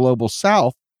spread to the global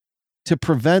south to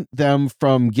prevent them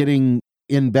from getting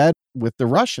in bed with the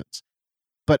Russians.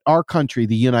 But our country,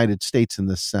 the United States in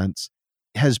this sense,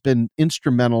 has been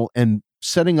instrumental in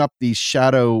setting up these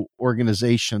shadow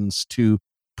organizations to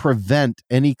prevent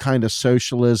any kind of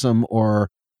socialism or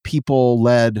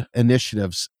people-led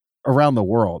initiatives around the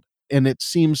world. And it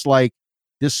seems like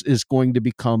this is going to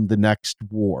become the next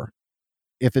war.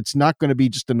 If it's not going to be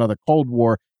just another Cold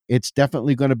War, it's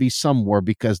definitely going to be some war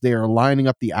because they are lining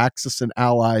up the Axis and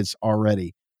allies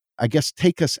already. I guess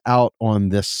take us out on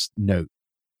this note.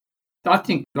 I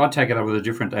think I'd take it up with a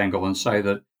different angle and say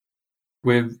that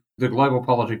with the global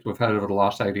politics we've had over the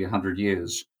last 80, 100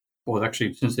 years, or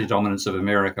actually since the dominance of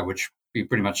America, which we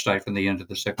pretty much stayed from the end of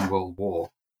the Second World War,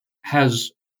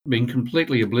 has been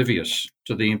completely oblivious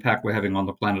to the impact we're having on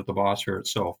the planet, the biosphere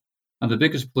itself. And the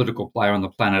biggest political player on the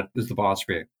planet is the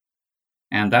biosphere.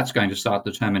 And that's going to start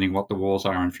determining what the wars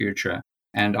are in future.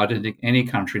 And I don't think any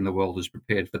country in the world is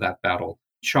prepared for that battle.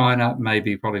 China may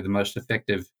be probably the most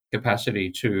effective capacity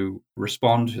to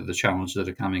respond to the challenges that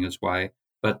are coming its way,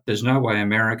 but there's no way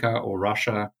America or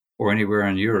Russia or anywhere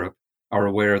in Europe are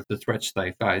aware of the threats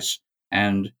they face.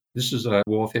 And this is a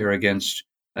warfare against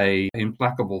an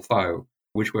implacable foe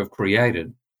which we've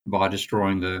created by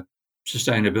destroying the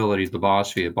sustainability of the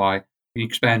biosphere, by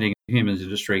expanding humans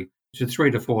industry to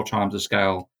 3 to 4 times the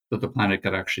scale that the planet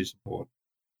could actually support.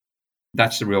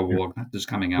 That's the real war that's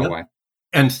coming our way.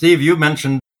 And Steve, you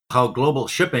mentioned how global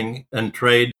shipping and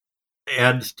trade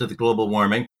adds to the global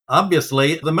warming.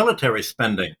 Obviously, the military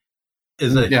spending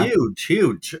is a huge,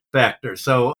 huge factor.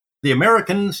 So the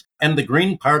Americans and the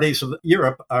green parties of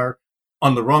Europe are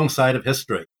on the wrong side of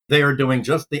history. They are doing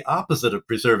just the opposite of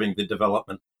preserving the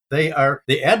development. They are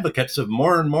the advocates of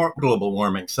more and more global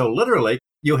warming. So literally,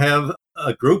 you have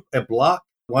a group, a bloc,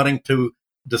 wanting to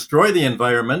destroy the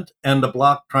environment and a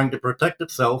bloc trying to protect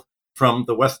itself from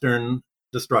the Western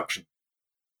destruction.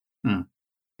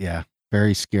 Yeah,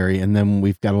 very scary. And then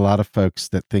we've got a lot of folks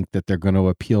that think that they're going to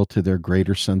appeal to their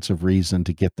greater sense of reason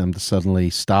to get them to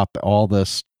suddenly stop all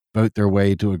this, vote their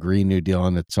way to a Green New Deal,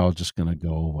 and it's all just going to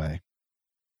go away.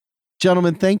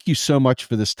 Gentlemen, thank you so much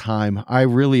for this time. I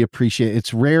really appreciate it.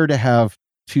 It's rare to have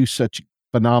 2 such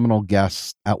phenomenal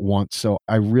guests at once, so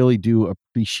I really do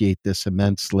appreciate this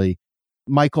immensely.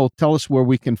 Michael, tell us where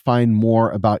we can find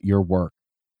more about your work.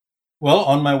 Well,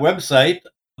 on my website,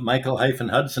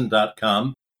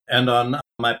 michael-hudson.com, and on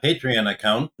my Patreon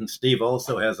account, and Steve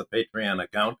also has a Patreon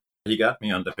account. He got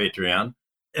me onto Patreon.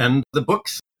 And the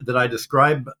books that I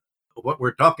describe what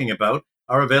we're talking about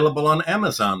are available on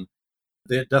Amazon.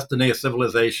 The Destiny of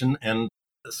Civilization and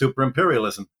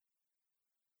Super-Imperialism.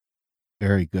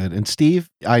 Very good. And Steve,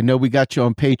 I know we got you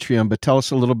on Patreon, but tell us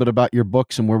a little bit about your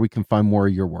books and where we can find more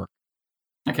of your work.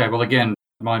 Okay, well, again,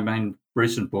 my main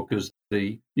recent book is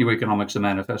The New Economics, a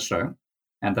Manifesto,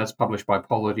 and that's published by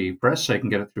Polity Press, so you can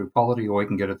get it through Polity or you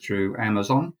can get it through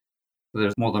Amazon.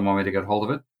 There's more than one way to get hold of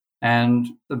it. And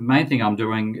the main thing I'm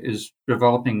doing is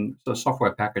developing a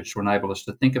software package to enable us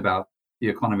to think about the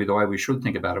economy the way we should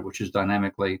think about it, which is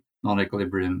dynamically,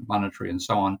 non-equilibrium, monetary, and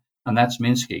so on. And that's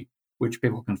Minsky, which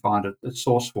people can find at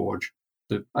SourceForge,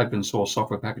 the open source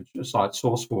software package site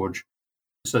SourceForge.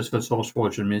 Search for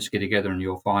SourceForge and Minsky together and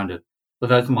you'll find it. But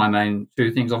those are my main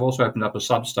 2 things. I've also opened up a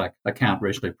Substack account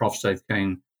recently,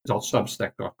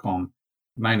 profstavekeen.substack.com,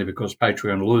 mainly because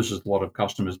Patreon loses a lot of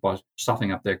customers by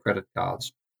stuffing up their credit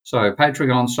cards. So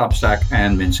Patreon, Substack,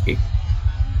 and Minsky.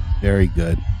 Very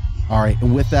good. All right.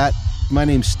 And with that, my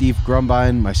name's Steve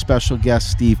Grumbine. My special guests,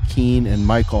 Steve Keen and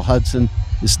Michael Hudson.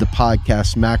 This is the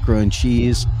podcast Macro and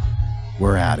Cheese.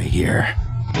 We're out of here.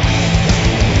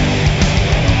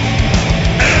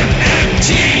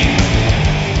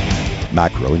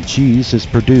 Macro and Cheese is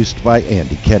produced by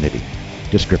Andy Kennedy.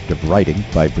 Descriptive writing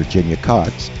by Virginia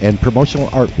Cox and promotional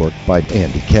artwork by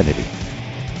Andy Kennedy.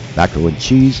 Macro and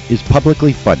Cheese is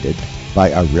publicly funded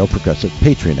by our Real Progressive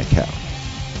Patreon account.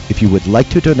 If you would like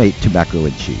to donate to Macro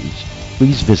and Cheese,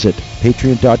 please visit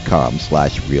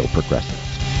patreon.com/realprogressives.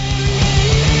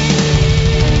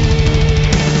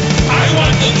 I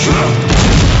want the truth.